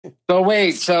So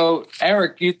wait, so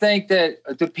Eric, you think that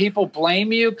do people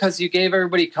blame you because you gave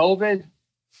everybody COVID?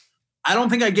 I don't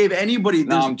think I gave anybody.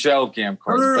 No, I'm joking, of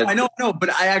course. No, I know, but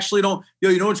I actually don't.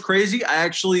 You know what's crazy? I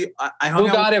hung Who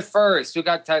out got it first? Who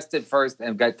got tested first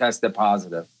and got tested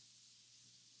positive?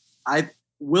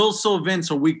 Wil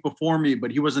Sylvince a week before me,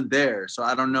 but he wasn't there, so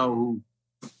I don't know who.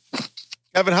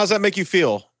 Kevin, how's that make you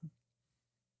feel?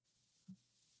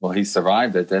 Well, he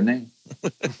survived it, didn't he?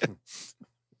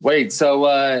 Wait, so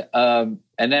and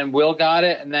then Will got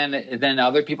it, and then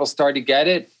other people started to get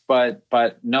it, but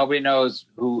nobody knows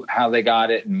how they got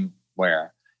it and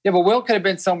where. Yeah, but Will could have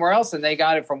been somewhere else, and they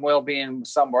got it from Will being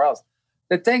somewhere else.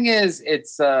 The thing is,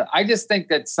 it's I just think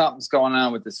that something's going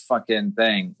on with this fucking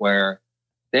thing where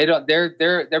they don't.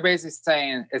 They're basically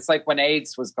saying it's like when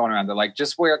AIDS was going around. They're like,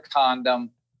 just wear a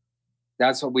condom.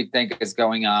 That's what we think is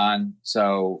going on.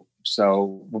 So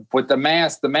with the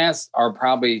masks are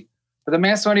probably. But the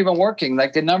masks aren't even working.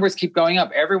 Like the numbers keep going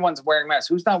up. Everyone's wearing masks.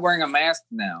 Who's not wearing a mask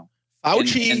now?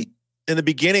 Fauci in the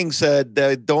beginning said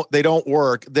that they don't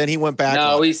work. Then he went back.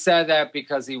 No, he said that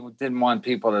because he didn't want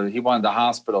people to. He wanted the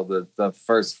hospital, the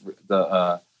first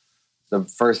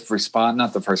respond,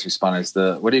 not the first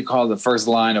responders. What do you call the first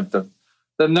line of the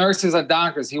nurses and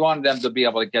doctors? He wanted them to be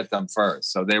able to get them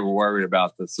first, so they were worried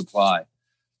about the supply.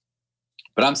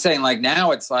 But I'm saying, like,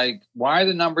 now it's like, why are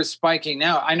the numbers spiking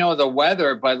now? I know the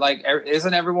weather, but like,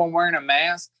 isn't everyone wearing a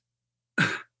mask?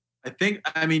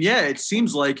 I mean, yeah, it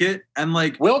seems like it. And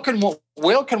like, Will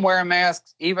can wear a mask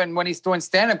even when he's doing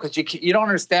stand-up because you don't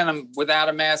understand him without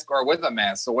a mask or with a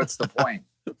mask. So what's the point?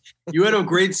 You had a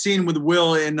great scene with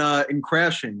Will in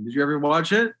Crashing. Did you ever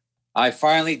watch it? I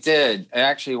finally did. It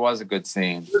actually was a good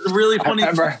scene. It was really funny.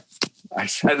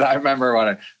 I remember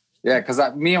what yeah, because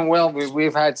me and Will,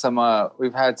 we've had some.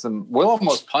 Will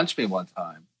almost punched me one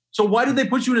time. So why did they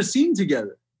put you in a scene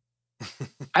together?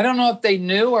 I don't know if they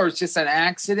knew or it's just an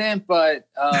accident, but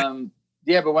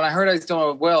yeah. But when I heard I was doing it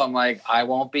with Will, I'm like, I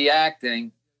won't be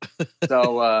acting.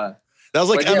 So that was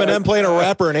like Eminem playing a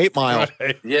rapper in 8 Mile.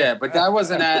 Yeah, but that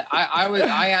wasn't.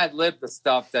 I ad-libbed the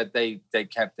stuff that they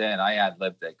kept in. I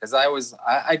ad-libbed it because I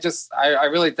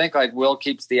really think like Will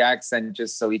keeps the accent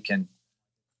just so he can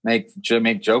make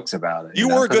jokes about it. You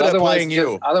were good at playing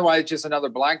you. Otherwise, just another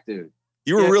black dude.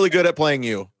 You were really good at playing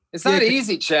you. It's not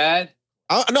easy, Chad.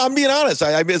 No, I'm being honest.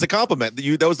 I mean, as a compliment,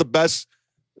 that was the best.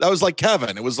 That was like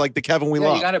Kevin. It was like the Kevin we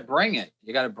love. You got to bring it.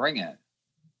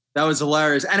 That was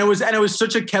hilarious, and it was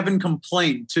such a Kevin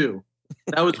complaint too.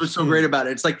 That was what's so great about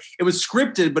it. It's like it was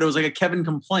scripted, but it was like a Kevin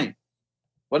complaint.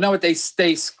 Well, no, they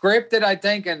scripted, I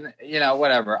think, and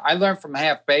whatever. I learned from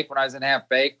Half Baked when I was in Half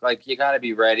Baked. Like you got to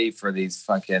be ready for these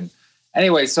fucking.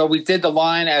 Anyway, so we did the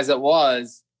line as it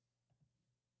was,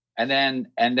 and then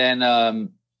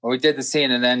we did the scene,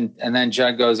 and then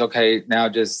Judd goes, "Okay, now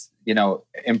just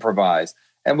improvise."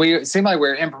 And it seemed like we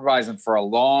were improvising for a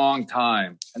long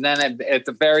time, and then at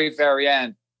the very, very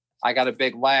end, I got a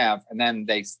big laugh, and then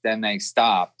they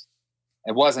stopped.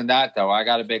 It wasn't that though. I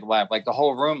got a big laugh, like the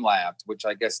whole room laughed, which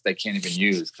I guess they can't even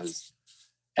use because.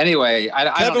 Anyway, I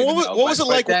don't even know. What was it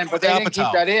like? But they didn't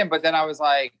keep that in. But then I was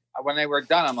like, when they were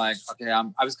done, I'm like, okay,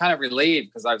 I was kind of relieved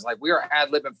because I was like, we were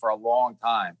ad-libbing for a long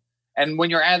time. And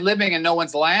when you're ad-libbing and no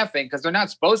one's laughing, because they're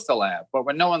not supposed to laugh, but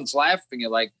when no one's laughing,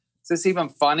 you're like, is this even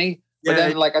funny? But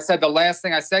then, like I said, the last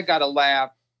thing I said got a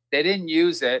laugh. They didn't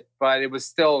use it, but it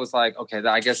was like, okay,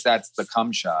 I guess that's the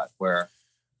cum shot where,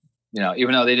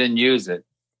 even though they didn't use it.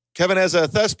 Kevin, as a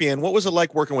thespian, what was it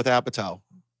like working with Apatow?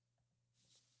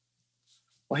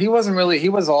 Well, he was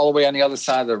all the way on the other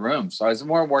side of the room. So I was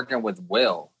more working with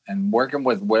Will, and working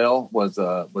with Will was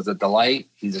a delight.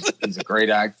 He's a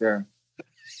great actor.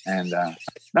 And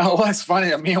no, what's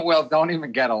funny, me and Will don't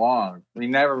even get along. We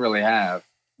never really have.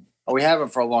 We haven't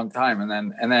for a long time.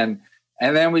 And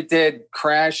then we did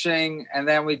Crashing, and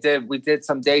then we did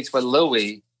some dates with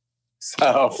Louis.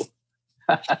 So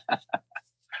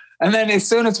and then when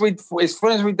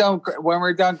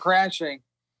we're done Crashing,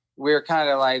 we were kind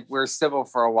of like we're civil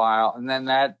for a while, and then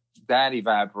that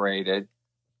evaporated.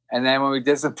 And then when we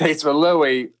did some dates with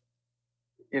Louis,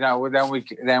 then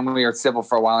we were civil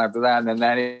for a while after that, and then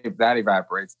that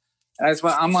evaporates. And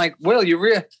I'm like, Will, you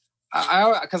really?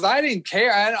 Because I didn't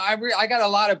care. I got a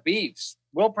lot of beefs.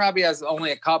 Will probably has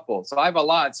only a couple, so I have a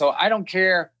lot. So I don't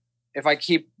care if I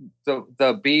keep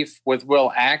the beef with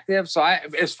Will active. So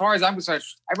as far as I'm concerned,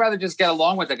 I'd rather just get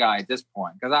along with the guy at this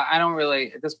point because I don't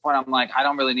really. At this point, I'm like, I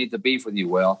don't really need the beef with you,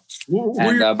 Will.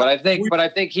 But I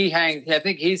think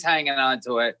he's hanging on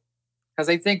to it because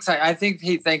I think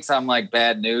he thinks I'm like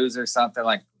bad news or something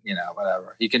like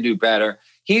whatever. He can do better.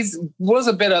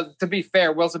 To be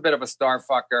fair, Will's a bit of a star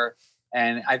fucker.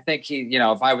 And I think he, you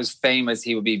know, if I was famous,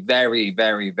 he would be very,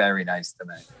 very, very nice to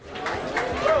me.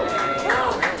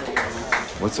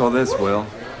 What's all this, Will?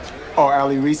 Oh,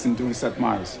 Allie Reeson doing Seth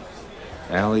Meyers.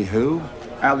 Allie who?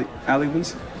 Allie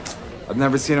Reeson. I've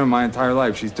never seen her in my entire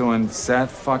life. She's doing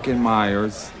Seth fucking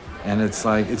Meyers, and it's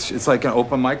like an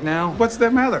open mic now. What's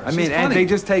that matter? I mean, and they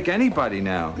just take anybody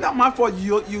now. Not my fault.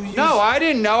 You. No, I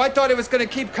didn't know. I thought it was going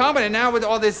to keep coming, and now with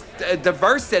all this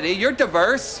diversity, you're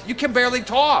diverse. You can barely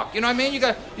talk. You know what I mean?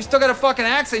 You still got a fucking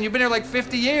accent. You've been here like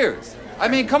 50 years. I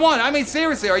mean, come on. I mean,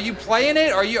 seriously, are you playing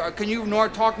it? Can you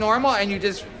talk normal and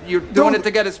you're doing it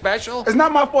to get a special? It's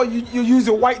not my fault. You use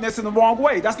your whiteness in the wrong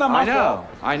way. That's not my fault.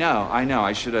 I know.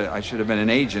 I should have been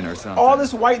an agent or something. All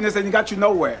this whiteness and it got you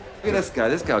nowhere. Look at this guy.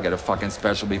 This guy will get a fucking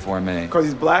special before me. Because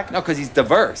he's black? No, because he's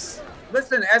diverse.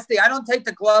 Listen, Estee, I don't take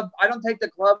the club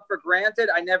for granted.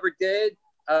 I never did.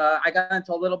 I got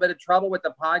into a little bit of trouble with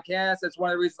the podcast. That's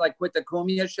one of the reasons I quit the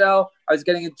Cumia show. I was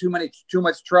getting in too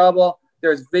much trouble.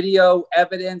 There's video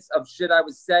evidence of shit I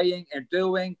was saying and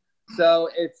doing. So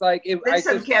it's like,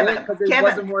 Listen, Kevin,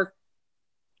 wasn't worth.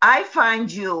 I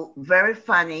find you very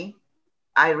funny.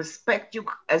 I respect you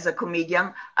as a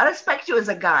comedian. I respect you as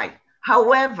a guy.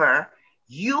 However,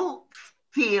 you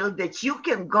feel that you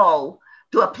can go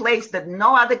to a place that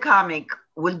no other comic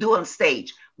will do on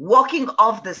stage, walking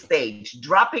off the stage,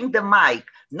 dropping the mic,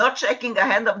 not shaking a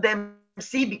hand of the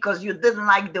MC because you didn't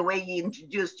like the way he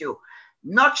introduced you,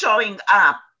 not showing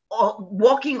up or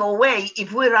walking away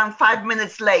if we run 5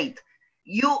 minutes late.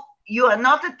 You are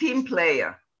not a team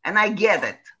player, and I get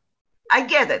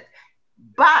it.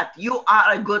 But you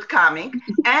are a good comic,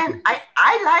 and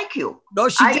I like you. No,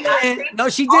 she didn't. No,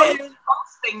 she didn't.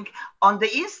 Posting on the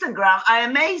Instagram are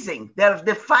amazing. They're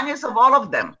the funniest of all of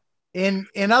them.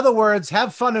 In other words,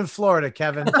 have fun in Florida,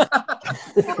 Kevin. No,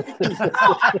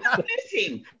 I'm not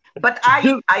missing. But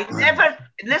I never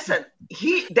listen.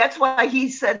 That's why he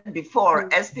said before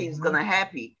Estee is gonna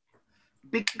happy,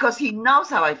 because he knows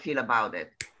how I feel about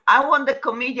it. I want the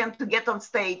comedian to get on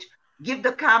stage, give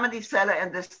the Comedy Cellar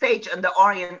and the stage and the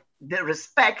Orient the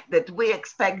respect that we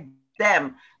expect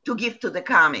them to give to the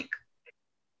comic.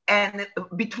 And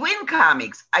between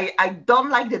comics, I don't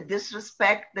like the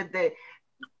disrespect, that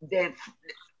the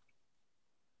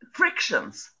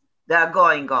frictions that are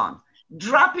going on.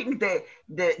 Dropping the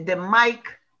mic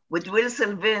with Wil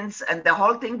Sylvince and the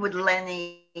whole thing with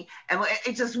Lenny, and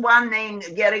it's just one name,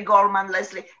 Gary Goldman,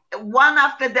 Leslie, one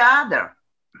after the other.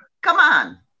 Come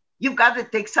on, you've got to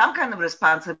take some kind of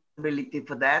responsibility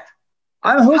for that.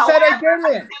 Who said I didn't?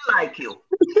 I still like you.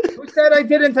 Who said I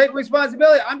didn't take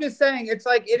responsibility? I'm just saying it's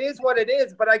like it is what it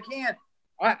is, but I can't.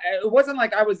 It wasn't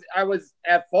like I was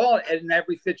at fault in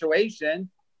every situation.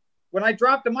 When I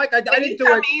dropped the mic, I didn't do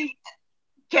it.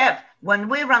 Kev, when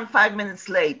we run 5 minutes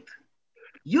late,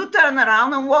 you turn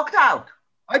around and walked out.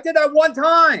 I did that one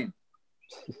time.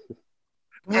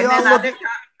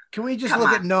 Can we just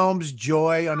look at Noam's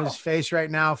joy on his face right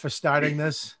now for starting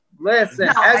this? Listen,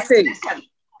 Estee,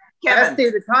 Kevin,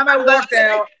 the time I walked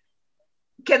out.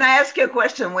 Can I ask you a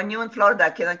question? When you're in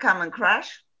Florida, can I come and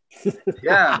crash?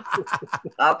 Yeah.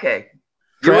 Okay.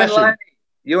 You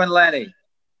and Lenny.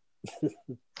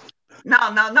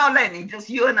 No, Lenny, just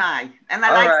you and I. And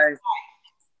I like right.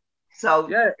 So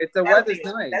yeah, the weather's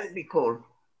nice. That'd be cool.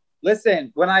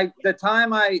 Listen, the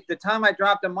time I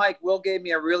dropped the mic, Will gave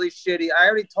me a really shitty. I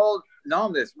already told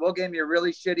Noam this. Will gave me a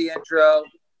really shitty intro,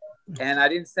 and I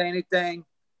didn't say anything.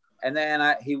 And then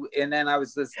I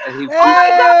was just. Oh my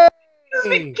God!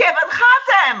 Excuse me, Kevin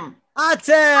Hatem.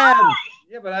 Hatem.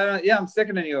 Yeah, but I don't. Yeah, I'm sick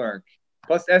of New York.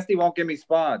 Plus, Estee won't give me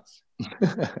spots.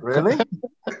 Really?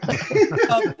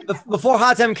 Before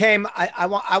Hatem came,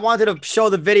 I wanted to show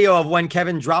the video of when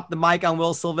Kevin dropped the mic on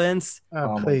Wil Sylvince.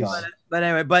 Oh, please. But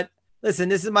anyway, listen,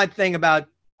 this is my thing about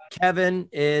Kevin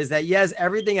is that, yes,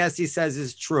 everything Estee says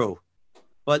is true.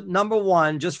 But number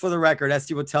one, just for the record,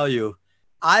 Estee will tell you,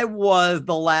 I was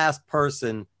the last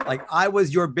person. Like, I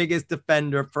was your biggest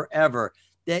defender forever.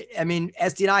 I mean,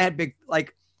 Estee and I had big,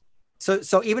 like,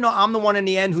 so even though I'm the one in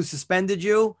the end who suspended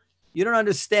you, you don't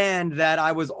understand that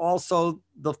I was also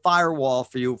the firewall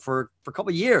for you for a couple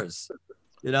of years,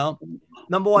 you know?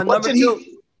 Number one. Number two.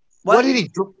 What did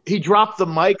he dropped the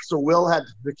mic so Will had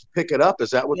to pick it up?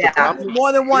 Is that what the problem was?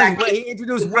 More than one. Like he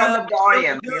introduced Will.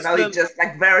 He just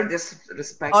like very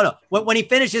disrespectful. Oh no! When he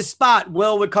finished his spot,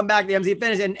 Will would come back. The MC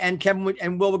finished, and Kevin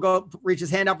and Will would go reach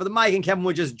his hand out for the mic, and Kevin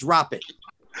would just drop it.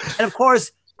 And of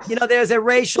course, you know, there's a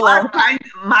racial. Mark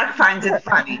finds it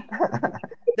funny.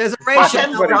 There's a racial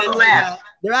element.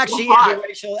 There actually is a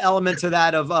racial element to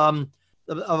that of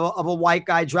a white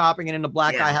guy dropping it and a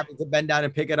black guy having to bend down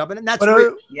and pick it up, and that's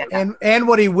and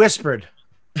what he whispered.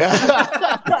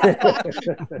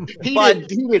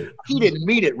 He didn't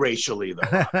mean it racially,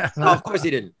 though. No, of course he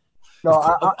didn't. No,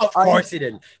 Of course he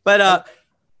didn't. But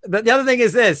the other thing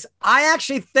is this. I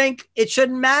actually think it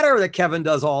shouldn't matter that Kevin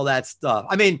does all that stuff.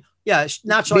 I mean, yeah,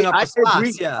 not showing up for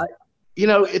spots. Yeah. You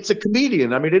know, it's a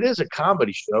comedian. I mean, it is a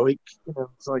comedy show.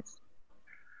 It's like...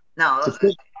 No,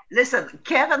 listen,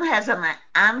 Kevin has an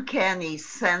uncanny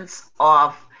sense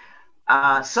of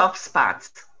soft spots,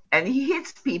 and he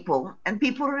hits people, and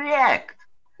people react.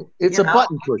 It's a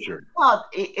button pusher. Well,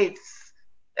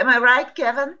 am I right,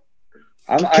 Kevin?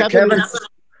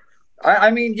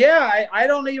 I mean, yeah, I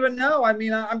don't even know. I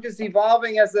mean, I'm just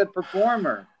evolving as a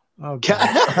performer. Okay.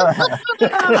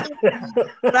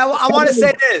 But I want to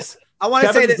say this. I want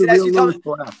to say this. Estee,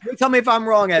 tell me if I'm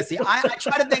wrong, Estee. I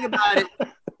try to think about it.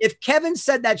 If Kevin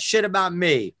said that shit about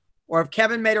me, or if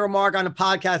Kevin made a remark on a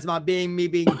podcast about me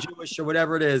being Jewish or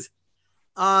whatever it is,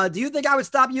 do you think I would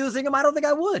stop using him? I don't think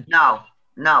I would. No,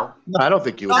 I don't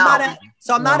think you would.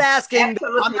 I'm not asking.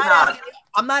 Absolutely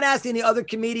I'm not asking the other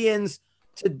comedians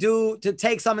to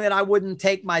take something that I wouldn't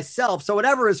take myself. So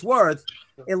whatever it's worth,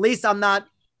 at least I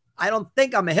don't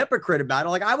think I'm a hypocrite about it.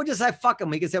 Like, I would just say, fuck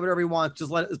him. He can say whatever he wants,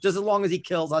 just as long as he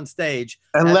kills on stage.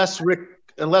 Unless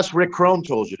Rick Chrome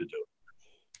told you to do it.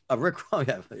 Rick Chrome,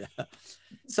 yeah.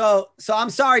 So I'm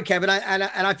sorry, Kevin.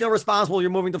 I feel responsible. You're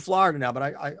moving to Florida now, but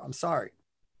I'm sorry.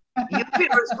 You feel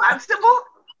responsible?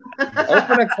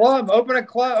 Open a club, open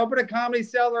a comedy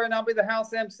cellar, and I'll be the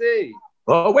house MC.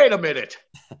 Oh, wait a minute.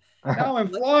 No, in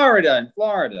Florida.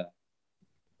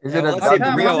 Is it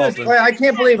I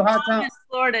can't believe Hatem.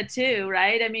 Florida too,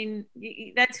 right? I mean,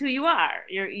 that's who you are.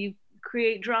 You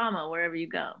create drama wherever you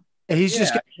go. He's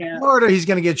just in Florida. He's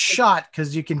going to get shot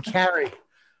because you can carry.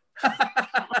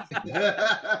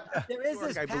 There is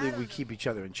this I believe we keep each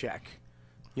other in check.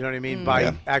 You know what I mean?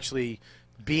 By actually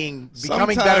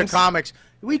becoming better comics.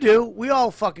 We do. We all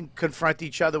fucking confront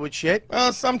each other with shit.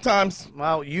 Sometimes.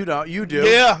 Well, you don't. You do.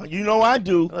 Yeah, you know I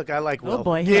do. Look, I like Will. Oh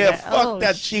boy. Yeah, fuck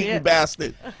that cheating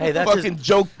bastard. Hey, that's fucking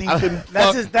joke thief.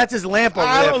 That's his lamp over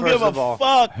I there. don't give a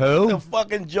fuck. Who? The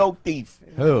fucking joke thief.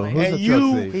 Who? Who's And the you,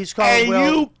 joke thief? He's called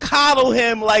Will. you coddle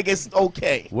him like it's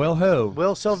okay. Will who?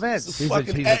 Will Sylvince. He's a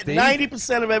thief?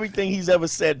 90% of everything he's ever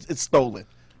said is stolen.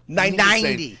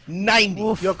 90.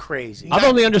 You're crazy. I've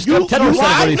only understood 10% of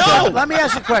what he said. Let me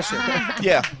ask you a question.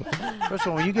 Yeah. First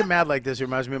of all, when you get mad like this, it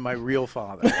reminds me of my real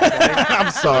father. Okay?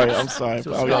 I'm sorry.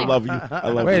 I love you.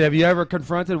 Wait, have you ever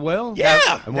confronted Will?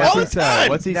 Yeah. And what's all he the say? time.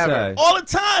 What's he say? All the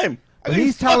time. But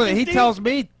he tells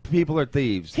me people are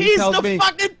thieves. He's the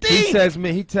fucking thief. He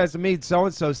says to me so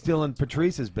and so stealing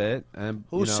Patrice's bit. And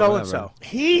who's so and so?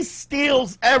 He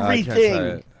steals I can't say everything.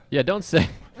 it. Yeah, don't say.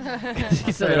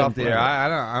 He said it off the air.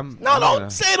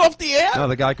 Don't say it off the air. No,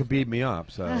 the guy could beat me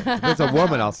up. So if it's a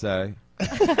woman, I'll say.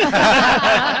 I'm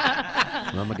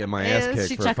gonna get my ass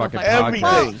kicked for a fucking everything.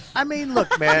 podcast. I mean,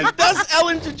 look, man. He does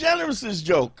Ellen DeGeneres'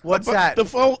 joke. What's that? The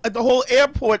whole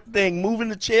airport thing, moving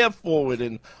the chair forward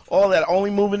and all that,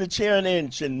 only moving the chair an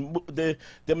inch, and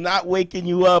them not waking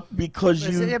you up because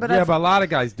you. Yeah, but a lot of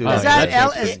guys do. Is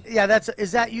that.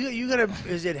 Is that you gonna?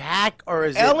 Is it hack or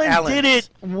is Ellen it Ellen? did it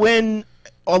when.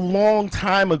 A long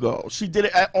time ago, she did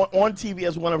it on TV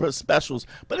as one of her specials.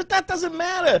 But that doesn't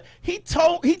matter. He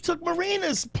took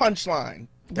Marina's punchline.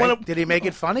 Did he make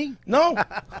it funny? No,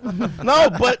 no.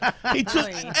 But he took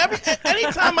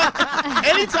anytime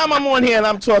I'm on here and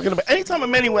I'm talking about anytime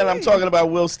I'm anywhere and I'm talking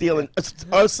about Will stealing,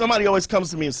 somebody always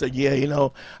comes to me and says, "Yeah, you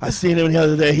know, I seen him the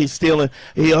other day. He's stealing.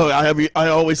 I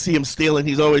always see him stealing.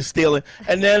 He's always stealing."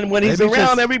 And then when he's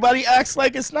around, everybody acts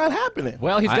like it's not happening.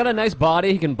 Well, he's got a nice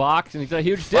body. He can box, and he's a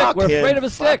huge stick. We're afraid of a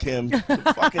stick.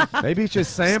 Maybe he's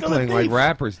just sampling like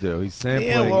rappers do. He's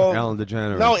sampling Ellen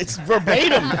DeGeneres. No, it's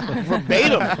verbatim.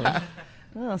 Verbatim.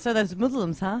 Oh, so that's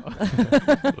Muslims, huh?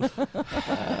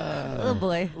 Oh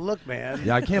boy! Look, man.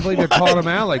 Yeah, I can't believe you called him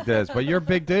out like this. But you're a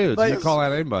big dude. So you call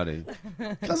out anybody.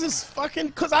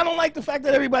 Because I don't like the fact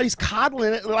that everybody's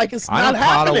coddling it like it's I not don't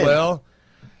happening. coddle Will.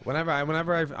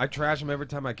 Whenever I trash him every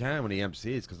time I can when he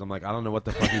MCs because I'm like, I don't know what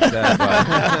the fuck he said, but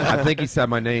I think he said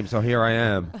my name, so here I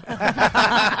am.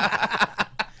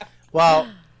 Well,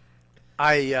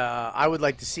 I would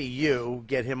like to see you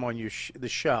get him on the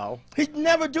show. He'd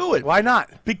never do it. Why not?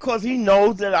 Because he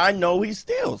knows that I know he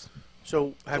steals.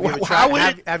 So have you ever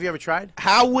tried? Have you ever tried?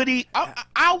 How would he?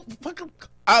 I'll fucking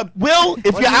Will,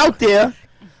 if you're out there,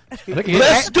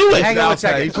 let's do it. Hang on a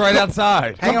second. He's right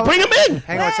outside. Bring him in.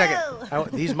 Hang on a second.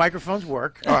 These microphones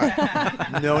work. All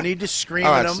right. No need to scream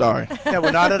All at right, them. sorry. Yeah,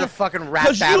 we're not at a fucking rap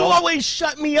Because battle. you always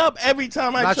shut me up every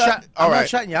time I shut. I'm not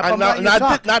shutting you up. I'm letting you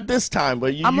talk. Not this time,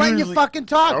 but you I'm letting you fucking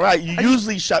talk. All right, you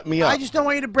usually shut me up. I just don't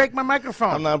want you to break my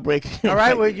microphone. I'm not breaking. All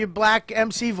right, with your black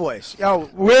MC voice. Yo,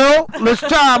 Will, let's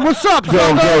time. What's up,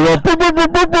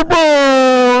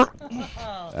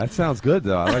 That sounds good,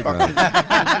 though. I like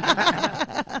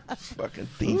that. Fucking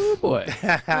thief. Oh, boy.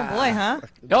 Oh, boy, huh?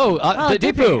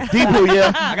 Deepu. Deepu,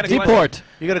 yeah. I got a Deport.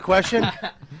 You got a question?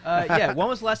 Yeah. When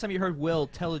was the last time you heard Will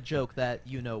tell a joke that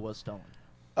you know was stolen?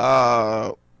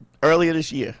 Earlier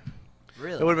this year.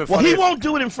 Really? It would have been Well, funny he if- won't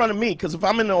do it in front of me because if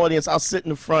I'm in the audience, I'll sit in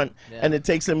the front, and it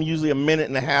takes him usually a minute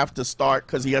and a half to start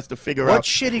because he has to figure out. What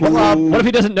shitty club? What if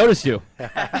he doesn't notice you? Well,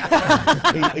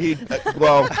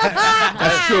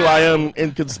 that's true. I am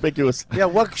inconspicuous. Yeah,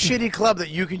 what shitty club that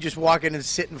you can just walk in and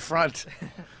sit in front?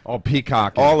 Oh,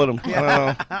 Peacock. All of them.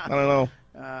 I don't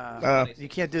know. You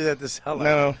can't do that to Cellar.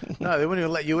 No. No, they wouldn't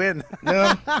even let you in.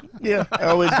 No. Yeah, I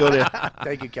always go there.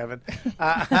 Thank you, Kevin.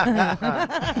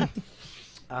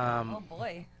 Oh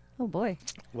boy. Oh boy.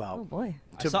 Well, oh boy.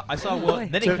 I saw Will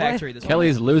Knitting Factory this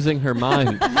Kelly's losing her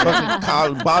mind.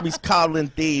 Bobby's coddling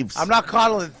thieves. I'm not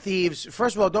coddling thieves.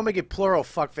 First of all, don't make it plural,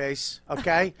 fuckface.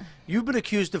 Okay? You've been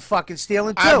accused of fucking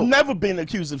stealing too. I've never been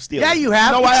accused of stealing. Yeah, you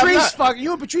have. No, I have Patrice, not.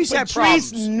 you and Patrice had Patrice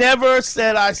problems. never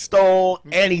said I stole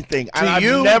anything. To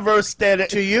you? I've never said it.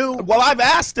 To you? Well, I've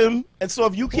asked him, and so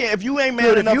if you ain't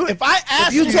man enough, if I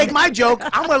ask you take my joke,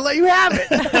 I'm gonna let you have it.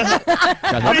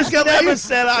 Patrice never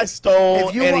said I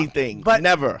stole anything. But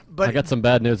never. I got some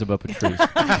bad news about Patrice.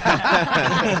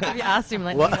 If you asked him,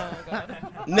 like, What? oh god.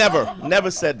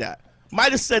 Never said that.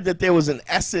 Might have said that there was an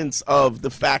essence of the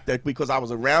fact that because I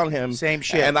was around him, Same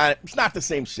shit. and it's not the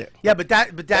same shit. Yeah, but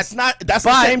that's not the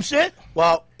same shit.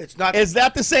 Well, it's not. Is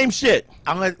that the same shit?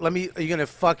 Are you gonna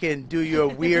fucking do your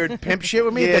weird pimp shit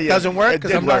with me? Yeah, that yeah. doesn't work. It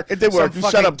 'Cause did I'm not work. It did work. some You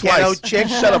shut up fucking ghetto twice. Chick.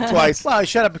 Shut up twice. Well, I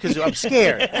shut up because I'm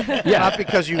scared. Yeah. Not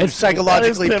because you It's-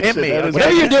 psychologically that is pimp pimp me. shit. That is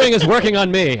Whatever you're doing is working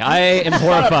on me. I am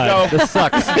horrified. Joe. This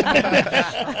sucks.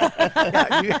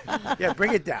 Yeah,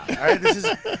 bring it down. All right, this is.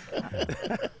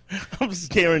 I'm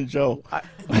scaring Joe.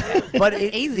 But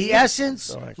the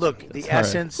essence, look, the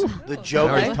essence, the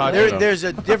joke. Already talked about it. There's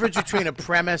a difference between a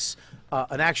premise,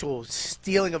 an actual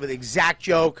stealing of an exact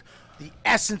joke, the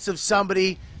essence of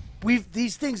somebody.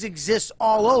 These things exist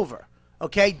all over.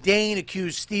 Okay, Dane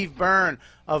accused Steve Byrne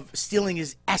of stealing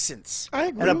his essence, I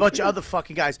agree and a with bunch you. of other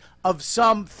fucking guys of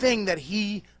something that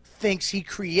he thinks he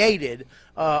created,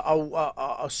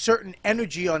 a certain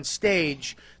energy on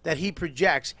stage that he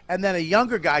projects, and then a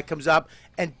younger guy comes up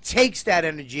and takes that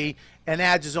energy and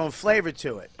adds his own flavor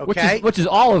to it. Okay, Which is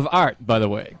all of art, by the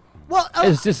way. Well,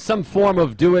 it's just some form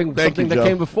of doing Thank something you, that Joe.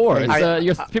 came before.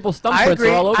 It's, people's thumbprints are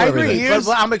all over I agree. everything.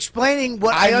 But I'm explaining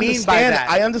what I mean by understand that.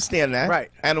 I understand that.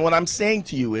 Right. And what I'm saying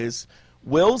to you is,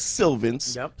 Wil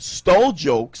Sylvince stole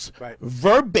jokes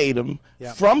verbatim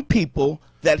from people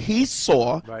that he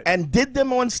saw and did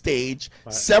them on stage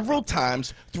several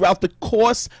times throughout the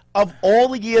course of all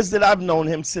the years that I've known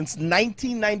him since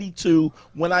 1992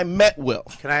 when I met Will.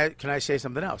 Can I say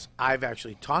something else? I've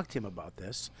actually talked to him about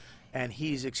this, and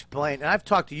he's explained. And I've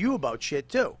talked to you about shit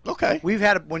too. Okay.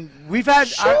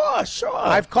 Sure.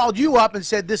 I've called you up and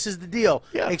said, "This is the deal.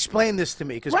 Explain this to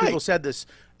me," because people said this,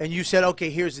 and you said, "Okay,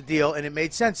 here's the deal," and it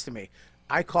made sense to me.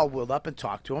 I called Will up and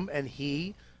talked to him, and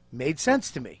he made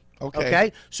sense to me.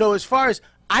 Okay. So as far as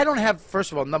I don't have,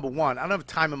 first of all, number one, I don't have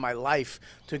time in my life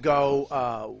to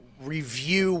go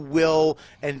review Will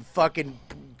and fucking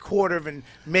quarter and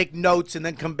make notes and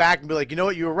then come back and be like, you know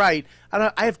what, you were right.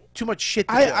 I have too much shit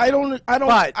to do.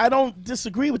 I don't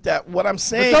disagree with that. What I'm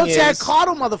saying But don't is, say I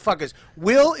coddle motherfuckers.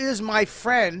 Will is my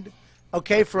friend,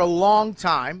 okay, for a long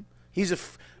time.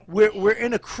 We're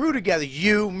in a crew together.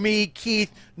 You, me,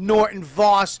 Keith, Norton,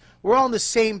 Voss. We're all in the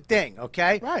same thing,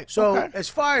 okay? Right. So okay. as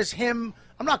far as him,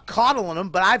 I'm not coddling him,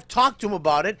 but I've talked to him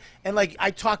about it, and like I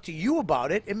talked to you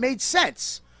about it. It made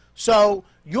sense. So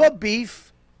your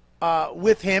beef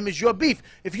with him is your beef.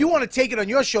 If you want to take it on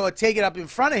your show or take it up in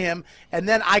front of him, and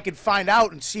then I could find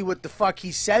out and see what the fuck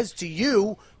he says to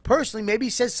you personally, maybe he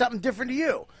says something different to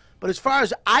you. But as far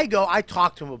as I go, I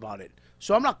talked to him about it.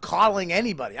 So I'm not coddling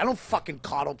anybody. I don't fucking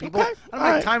coddle people. Okay. I don't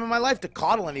have time in my life to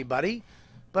coddle anybody.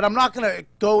 But I'm not gonna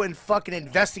go and fucking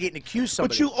investigate and accuse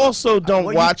somebody. But you also don't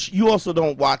watch. You also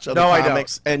don't watch other No, I don't.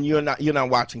 comics, and you're not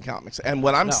watching comics. And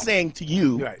what I'm No. saying to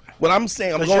you, You're right. what I'm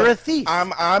saying, I'm 'Cause going, you're a thief.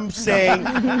 I'm saying,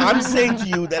 I'm saying to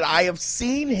you that I have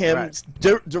seen him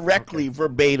directly,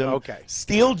 verbatim,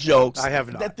 steal jokes. I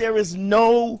have not. That there is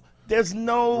no There's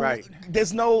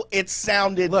no it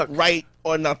sounded right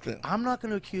or nothing. I'm not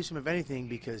going to accuse him of anything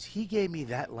because he gave me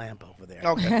that lamp over there.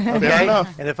 Okay. Fair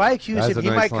enough. And if I accuse That's him,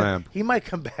 a nice lamp. he might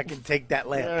come back and take that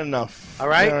lamp. Fair enough. All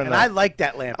right? Fair and enough. I like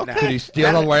that lamp now. Did he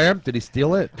steal the lamp? Did he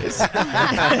steal it?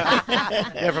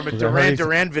 Yeah, from a Duran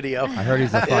Duran video. I heard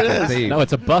he's a fucking thief. No,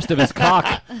 it's a bust of his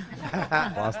cock.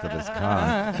 Bust of his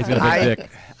cock. He's got a big dick.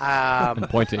 Um, And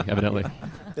pointy, evidently.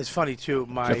 It's funny too.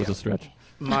 That was a stretch.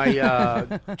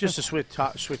 Just to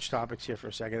switch topics here for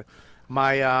a second.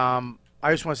 I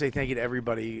just want to say thank you to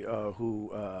everybody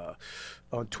who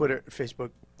on Twitter, Facebook,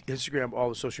 Instagram, all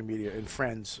the social media, and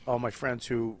friends, all my friends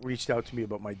who reached out to me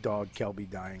about my dog Kelby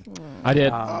dying. I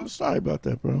did. I'm sorry about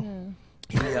that, bro.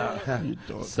 Yeah.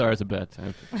 Sorry, it's a bad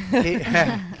time.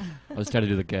 I was trying to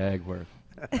do the gag where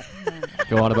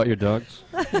go on about your dogs.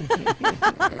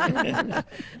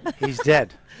 He's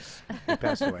dead. He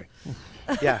passed away.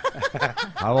 Yeah.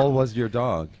 How old was your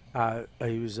dog?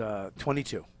 He was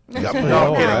 22. You have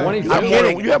No, I'm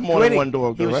kidding. You have more than one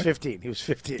dog, He was right? 15. He was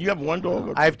 15. You have one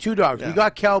dog? I have two dogs. We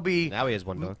got Kelby. Now he has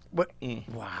one dog. What?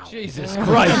 Wow. Jesus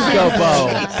Christ,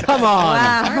 Scopo. Come on.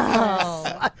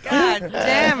 Wow. God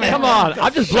damn it. Come on.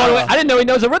 I'm just blown away. I didn't know he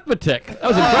knows arithmetic. That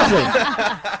was impressive.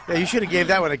 Yeah, you should have gave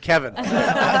that one to Kevin.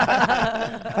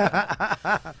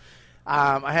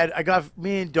 I got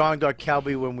me and Dawn got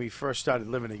Kelby when we first started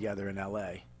living together in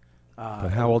L.A. But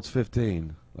how old's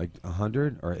 15? Like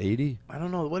 100 or 80? I don't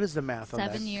know. What is the math on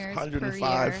that? 7 years 105.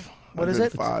 per year. What is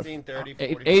it? 105. 30,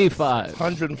 40. 85.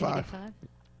 105.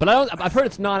 But I've heard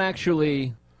it's not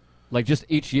actually like just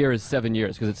each year is 7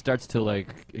 years because it starts to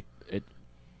like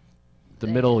the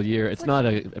middle year. It's not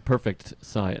a perfect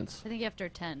science. I think after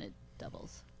 10 it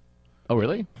doubles. Oh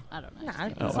really? I don't know. Nah,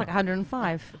 it's like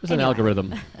 105. It's an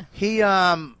algorithm.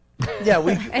 Yeah,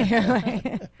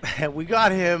 we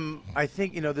got him. I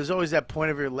think there's always that point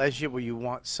of your relationship where you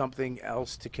want something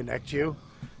else to connect you,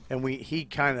 and he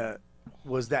kind of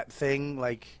was that thing.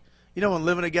 Like when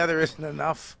living together isn't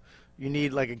enough, you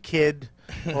need like a kid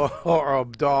or a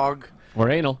dog Or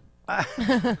anal.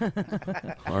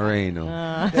 Or anal.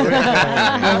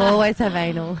 We'll always have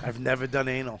anal. I've never done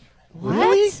anal.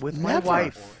 What? With my Never?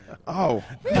 wife. Oh,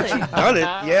 Really? she's done it.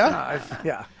 Yeah.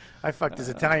 Yeah. I fucked this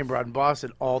Italian broad in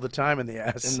Boston all the time in the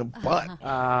ass. In the butt.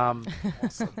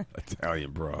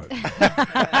 Italian broad.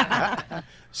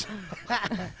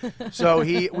 So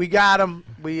we got him.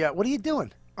 What are you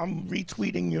doing? I'm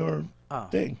retweeting your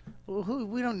thing. Well,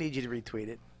 we don't need you to retweet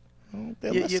it.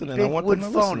 They're Your listening. big I want wood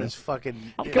them to phone listen. is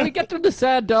fucking. Can we get through the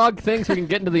sad dog thing so we can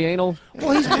get into the anal?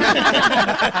 Well,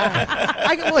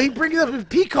 he brings up his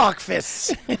peacock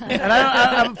fists, and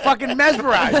I'm fucking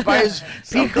mesmerized by his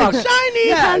peacock. Shiny.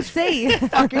 You can't see.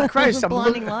 Fucking Christ! I'm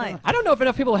blinding light. I don't know if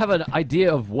enough people have an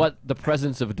idea of what the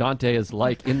presence of Dante is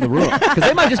like in the room because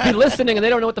they might just be listening and they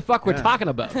don't know what the fuck we're talking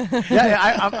about.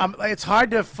 Yeah, it's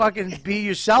hard to fucking be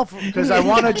yourself because I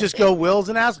want to just go Will's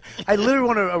and ask. I literally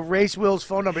want to erase Will's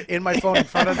phone number in my phone in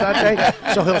front of Dante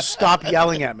so he'll stop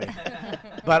yelling at me.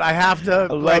 But I have to.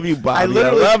 I love you, Bobby. I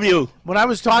literally love you. When I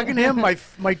was talking to him,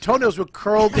 my toenails were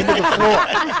curled into the floor.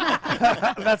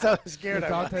 That's how scared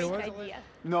I was. You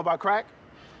know about crack?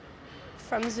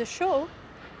 From the show.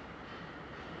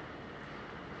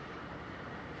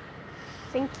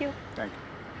 Thank you. Thank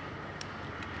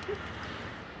you.